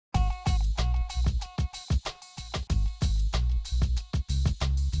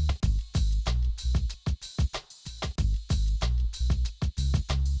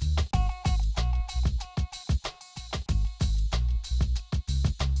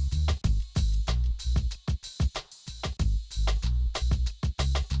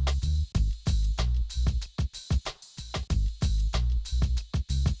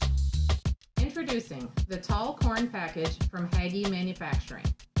Introducing the Tall Corn Package from Hagie Manufacturing.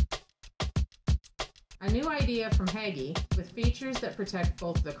 A new idea from Hagie with features that protect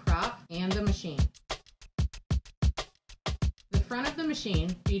both the crop and the machine. The front of the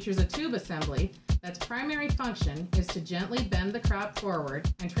machine features a tube assembly that's primary function is to gently bend the crop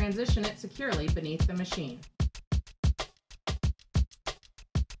forward and transition it securely beneath the machine.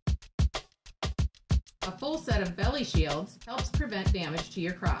 A full set of belly shields helps prevent damage to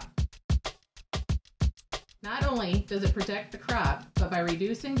your crop. Not only does it protect the crop, but by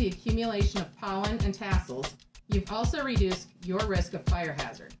reducing the accumulation of pollen and tassels, you've also reduced your risk of fire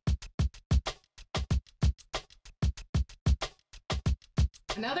hazard.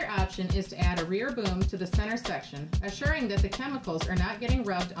 Another option is to add a rear boom to the center section, assuring that the chemicals are not getting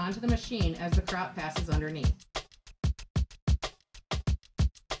rubbed onto the machine as the crop passes underneath.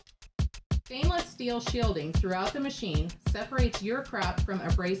 Stainless steel shielding throughout the machine separates your crop from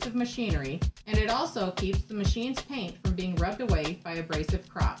abrasive machinery, and it also keeps the machine's paint from being rubbed away by abrasive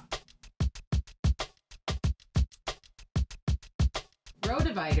crop. Row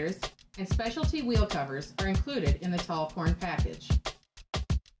dividers and specialty wheel covers are included in the Tall Corn package.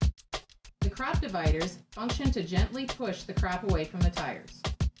 The crop dividers function to gently push the crop away from the tires.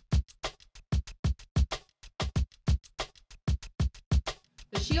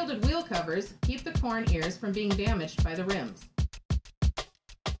 The shielded wheel covers keep the corn ears from being damaged by the rims.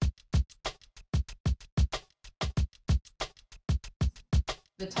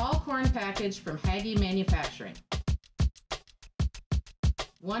 The Tall Corn package from Hagie Manufacturing.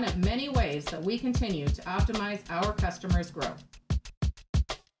 One of many ways that we continue to optimize our customers' growth.